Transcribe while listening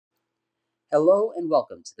Hello and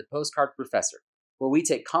welcome to the Postcard Professor, where we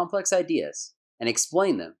take complex ideas and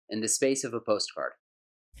explain them in the space of a postcard.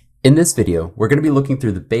 In this video, we're going to be looking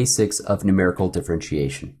through the basics of numerical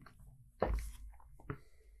differentiation.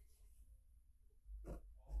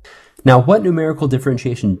 Now, what numerical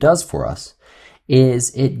differentiation does for us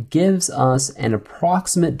is it gives us an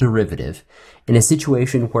approximate derivative in a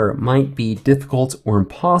situation where it might be difficult or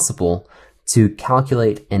impossible to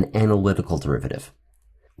calculate an analytical derivative.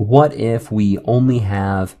 What if we only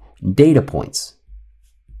have data points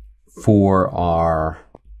for our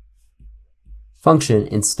function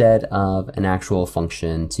instead of an actual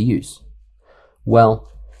function to use?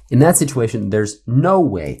 Well, in that situation, there's no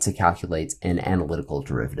way to calculate an analytical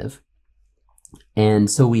derivative, and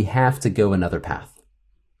so we have to go another path.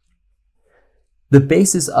 The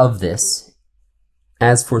basis of this,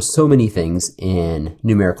 as for so many things in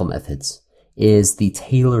numerical methods, is the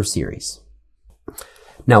Taylor series.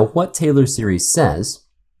 Now, what Taylor series says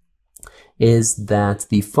is that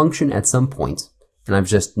the function at some point, and I've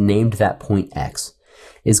just named that point x,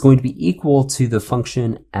 is going to be equal to the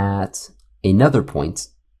function at another point,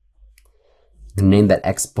 and name that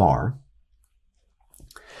x bar,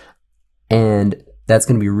 and that's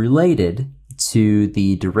going to be related to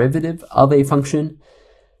the derivative of a function,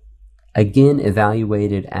 again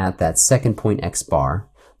evaluated at that second point x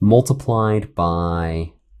bar, multiplied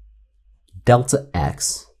by delta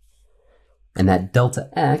x, and that delta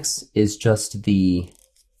x is just the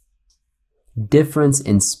difference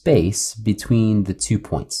in space between the 2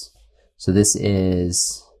 points. So this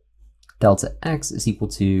is delta x is equal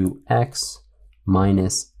to x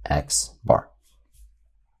minus x bar.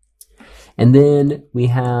 And then we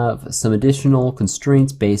have some additional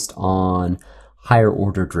constraints based on higher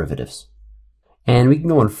order derivatives. And we can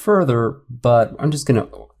go on further, but I'm just going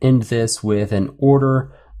to end this with an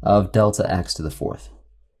order of delta x to the fourth.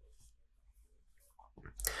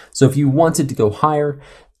 So if you wanted to go higher,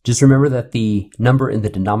 just remember that the number in the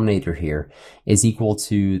denominator here is equal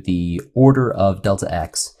to the order of delta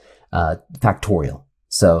x factorial.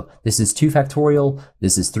 So this is 2 factorial,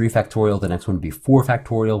 this is 3 factorial, the next one would be 4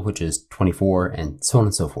 factorial, which is 24, and so on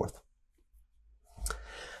and so forth.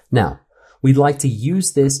 Now, we'd like to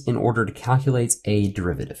use this in order to calculate a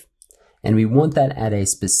derivative, and we want that at a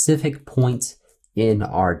specific point in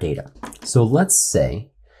our data. So let's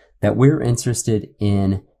say that we're interested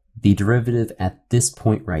in the derivative at this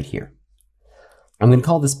point right here. I'm going to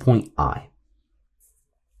call this point I.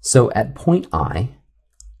 So at point I,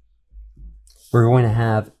 we're going to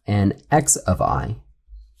have an x of I,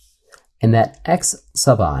 and that x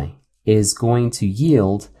sub I is going to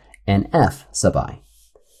yield an f sub I,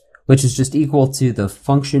 which is just equal to the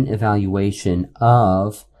function evaluation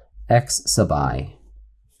of x sub I.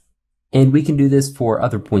 And we can do this for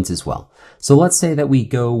other points as well. So let's say that we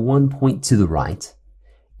go 1 point to the right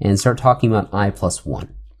and start talking about I plus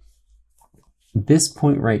 1. This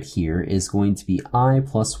point right here is going to be I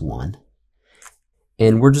plus 1.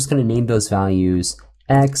 And we're just going to name those values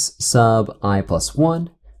x sub I plus 1,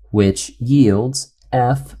 which yields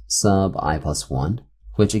f sub I plus 1,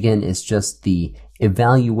 which again is just the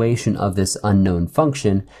evaluation of this unknown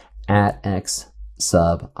function at x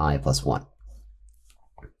sub I plus 1.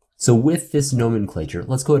 So with this nomenclature,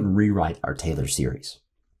 let's go ahead and rewrite our Taylor series.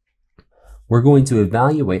 We're going to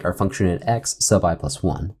evaluate our function at x sub I plus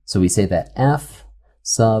 1. So we say that f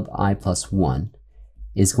sub I plus 1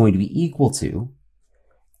 is going to be equal to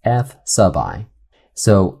f sub I.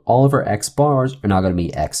 So all of our x bars are now going to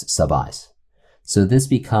be x sub i's. So this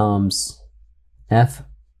becomes f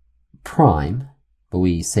prime, but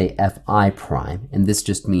we say fi prime, and this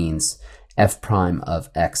just means f prime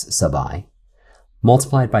of x sub I,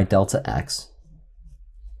 multiplied by delta x,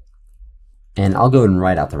 and I'll go ahead and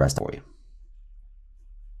write out the rest for you.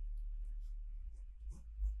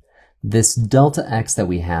 This delta x that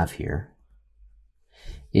we have here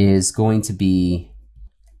is going to be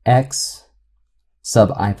x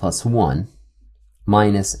sub I plus 1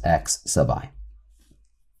 minus x sub I.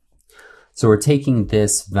 So we're taking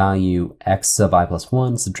this value x sub I plus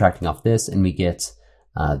 1, subtracting off this, and we get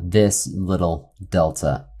this little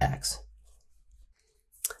delta x.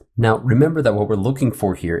 Now, remember that what we're looking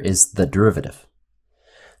for here is the derivative.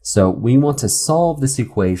 So we want to solve this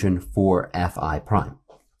equation for fi prime.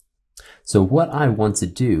 So what I want to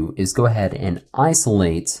do is go ahead and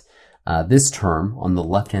isolate this term on the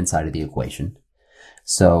left-hand side of the equation.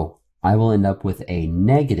 So I will end up with a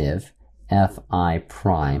negative fi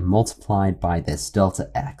prime multiplied by this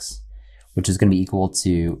delta x, which is going to be equal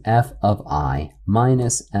to f of I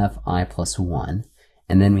minus fi plus 1,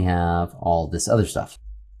 and then we have all this other stuff.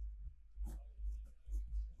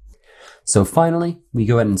 So finally, we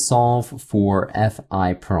go ahead and solve for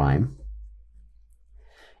fi prime.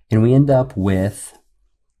 And we end up with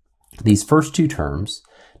these first two terms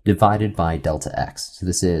divided by delta x. So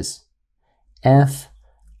this is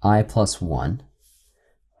fi plus 1,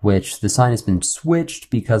 which the sign has been switched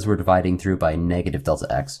because we're dividing through by negative delta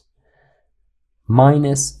x,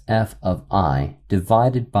 minus f of I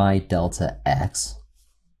divided by delta x.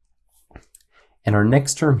 And our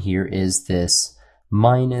next term here is this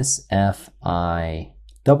minus fi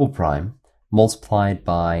double prime multiplied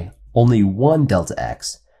by only 1 delta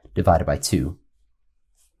x divided by 2.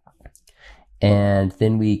 And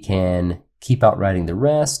then we can keep out writing the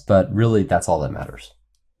rest, but really that's all that matters.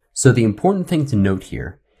 So the important thing to note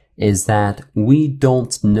here is that we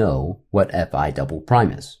don't know what fi double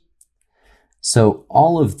prime is. So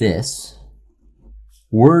all of this,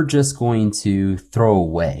 we're just going to throw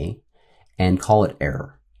away and call it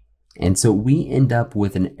error. And so we end up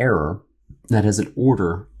with an error that has an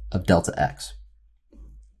order of delta x.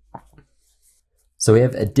 So we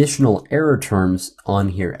have additional error terms on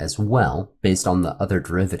here as well, based on the other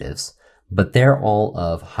derivatives, but they're all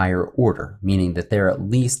of higher order, meaning that they're at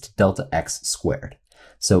least delta x squared.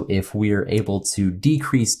 So if we're able to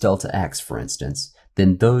decrease delta x, for instance,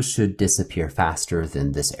 then those should disappear faster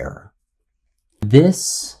than this error.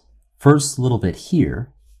 This first little bit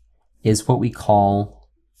here is what we call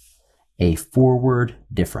a forward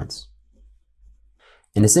difference.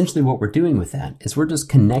 And essentially what we're doing with that is we're just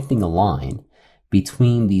connecting a line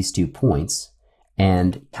between these 2 points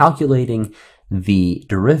and calculating the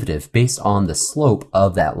derivative based on the slope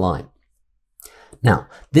of that line. Now,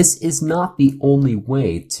 this is not the only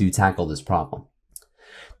way to tackle this problem.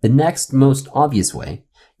 The next most obvious way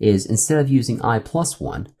is instead of using I plus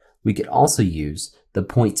 1, we could also use the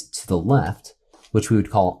point to the left, which we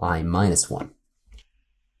would call I minus 1.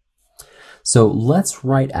 So let's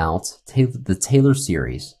write out the Taylor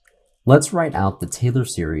series. Let's write out the Taylor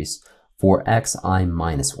series for xi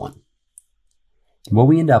minus 1. What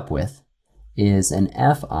we end up with is an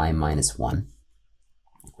fi minus 1,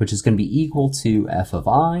 which is going to be equal to f of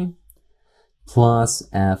I plus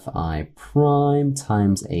fi prime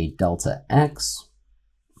times a delta x,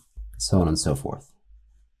 so on and so forth.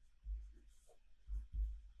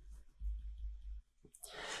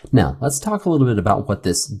 Now, let's talk a little bit about what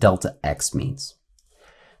this delta x means.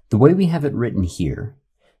 The way we have it written here,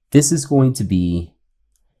 this is going to be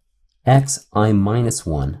xi minus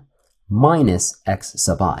 1 minus x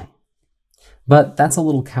sub I. But that's a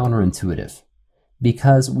little counterintuitive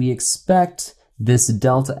because we expect this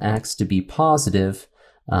delta x to be positive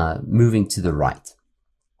moving to the right.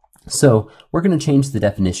 So we're going to change the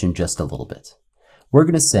definition just a little bit. We're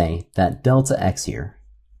going to say that delta x here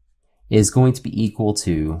is going to be equal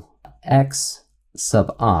to x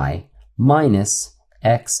sub I minus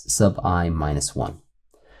x sub I minus 1.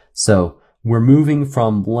 So we're moving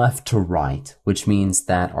from left to right, which means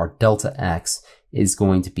that our delta x is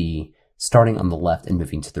going to be starting on the left and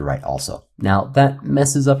moving to the right also. Now, that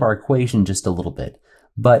messes up our equation just a little bit,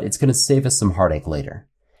 but it's going to save us some heartache later.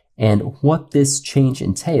 And what this change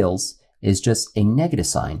entails is just a negative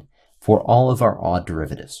sign for all of our odd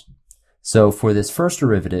derivatives. So for this first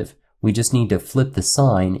derivative, we just need to flip the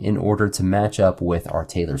sign in order to match up with our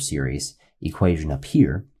Taylor series equation up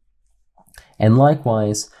here. And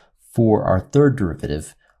likewise, for our third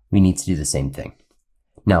derivative, we need to do the same thing.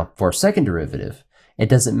 Now, for our second derivative, it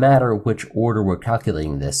doesn't matter which order we're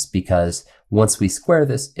calculating this because once we square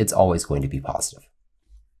this, it's always going to be positive.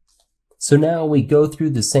 So now we go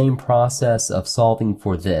through the same process of solving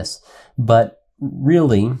for this, but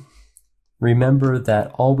really remember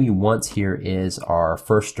that all we want here is our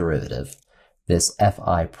first derivative, this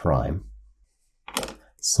fi prime.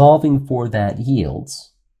 Solving for that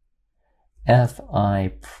yields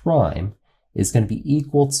fi prime is going to be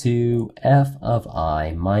equal to f of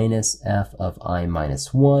I minus f of I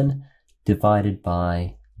minus 1 divided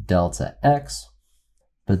by delta x.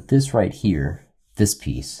 But this right here, this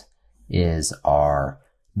piece, is our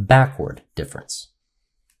backward difference.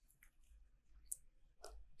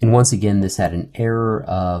 And once again, this had an error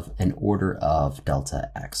of an order of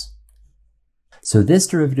delta x. So this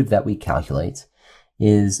derivative that we calculate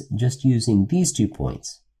is just using these 2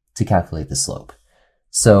 points to calculate the slope.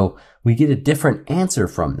 So we get a different answer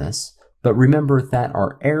from this, but remember that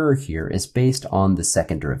our error here is based on the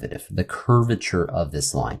second derivative, the curvature of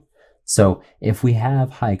this line. So if we have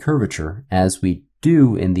high curvature, as we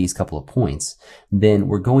do in these couple of points, then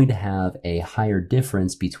we're going to have a higher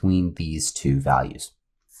difference between these 2 values.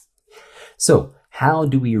 So how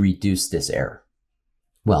do we reduce this error?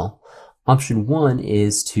 Well, option 1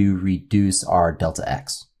 is to reduce our delta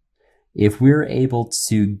x. if we're able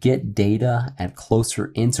to get data at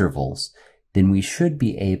closer intervals, then we should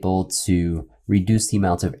be able to reduce the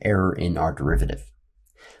amount of error in our derivative.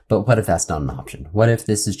 But what if that's not an option? What if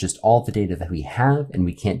this is just all the data that we have and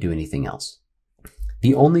we can't do anything else?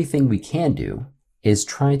 The only thing we can do is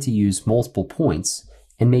try to use multiple points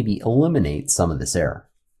and maybe eliminate some of this error.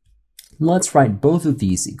 Let's write both of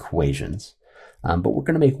these equations, but we're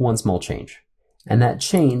going to make one small change. And that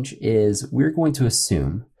change is we're going to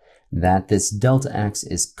assume that this delta x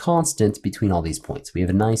is constant between all these points. We have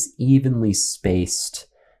a nice evenly spaced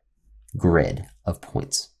grid of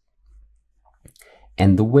points.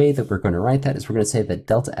 And the way that we're going to write that is we're going to say that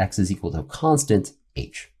delta x is equal to a constant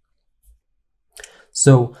h.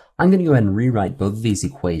 So I'm going to go ahead and rewrite both of these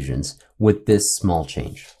equations with this small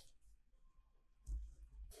change.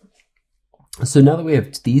 So now that we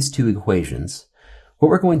have these two equations, what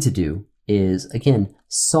we're going to do is, again,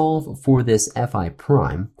 solve for this fi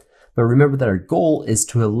prime, but remember that our goal is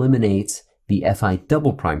to eliminate the fi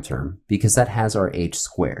double prime term because that has our h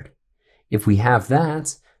squared. If we have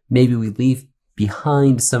that, maybe we leave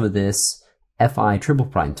behind some of this fi triple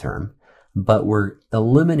prime term, but we're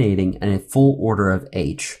eliminating a full order of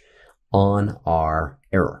h on our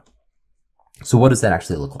error. So what does that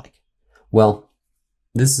actually look like? Well,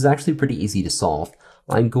 this is actually pretty easy to solve.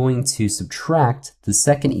 I'm going to subtract the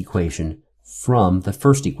second equation from the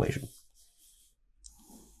first equation.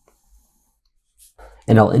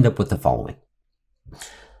 And I'll end up with the following.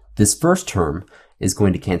 This first term is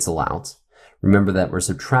going to cancel out. Remember that we're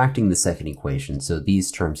subtracting the second equation, so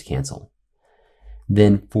these terms cancel.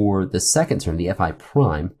 Then for the second term, the fi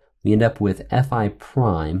prime, we end up with fi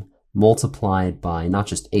prime multiplied by not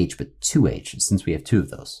just h, but 2h, since we have two of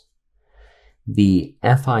those. The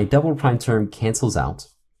fi double prime term cancels out,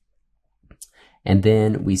 and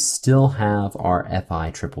then we still have our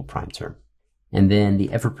fi triple prime term, and then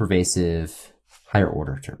the ever-pervasive higher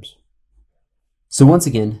order terms. So once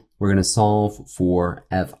again, we're going to solve for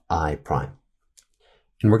fi prime,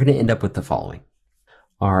 and we're going to end up with the following.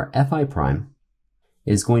 Our fi prime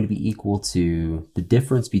is going to be equal to the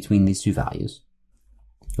difference between these two values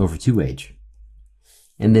over 2h,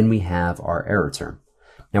 and then we have our error term.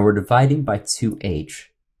 Now we're dividing by 2h.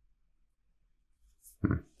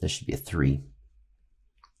 This should be a 3.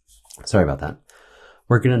 Sorry about that.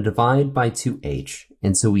 We're going to divide by 2h,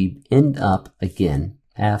 and so we end up, again,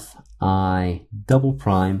 fi double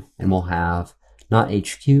prime, and we'll have not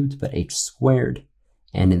h cubed, but h squared,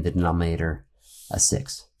 and in the denominator, a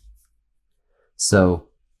 6. So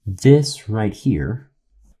this right here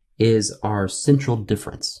is our central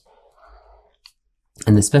difference.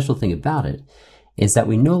 And the special thing about it is that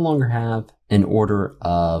we no longer have an order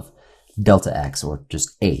of delta x, or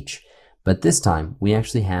just h, but this time we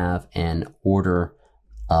actually have an order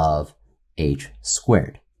of h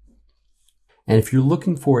squared. And if you're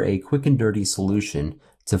looking for a quick and dirty solution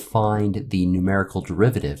to find the numerical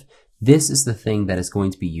derivative, this is the thing that is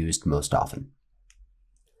going to be used most often.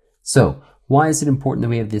 So why is it important that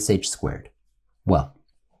we have this h squared? Well,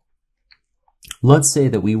 let's say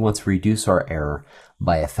that we want to reduce our error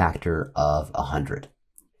by a factor of 100.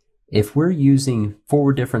 If we're using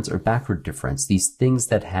forward difference or backward difference, these things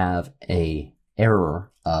that have a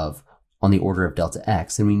error of on the order of delta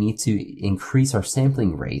x, then we need to increase our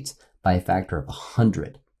sampling rate by a factor of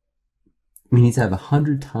 100. We need to have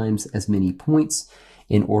 100 times as many points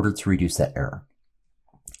in order to reduce that error.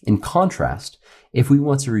 In contrast, if we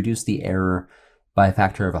want to reduce the error by a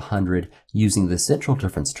factor of 100 using the central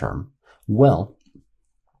difference term, well,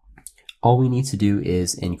 all we need to do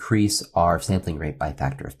is increase our sampling rate by a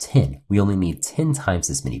factor of 10. We only need 10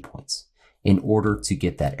 times as many points in order to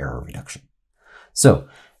get that error reduction. So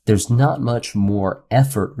there's not much more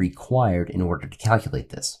effort required in order to calculate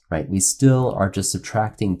this, right? We still are just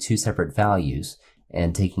subtracting two separate values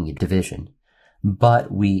and taking a division,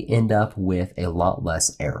 but we end up with a lot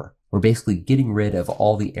less error. We're basically getting rid of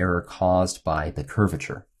all the error caused by the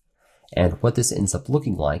curvature. And what this ends up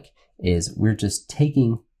looking like is we're just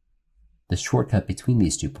taking the shortcut between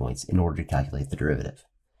these 2 points in order to calculate the derivative.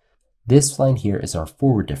 This line here is our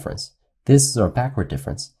forward difference. This is our backward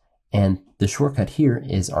difference. And the shortcut here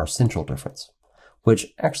is our central difference,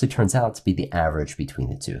 which actually turns out to be the average between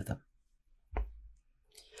the two of them.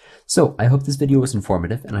 So I hope this video was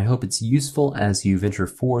informative, and I hope it's useful as you venture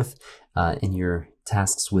forth in your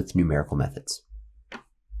tasks with numerical methods.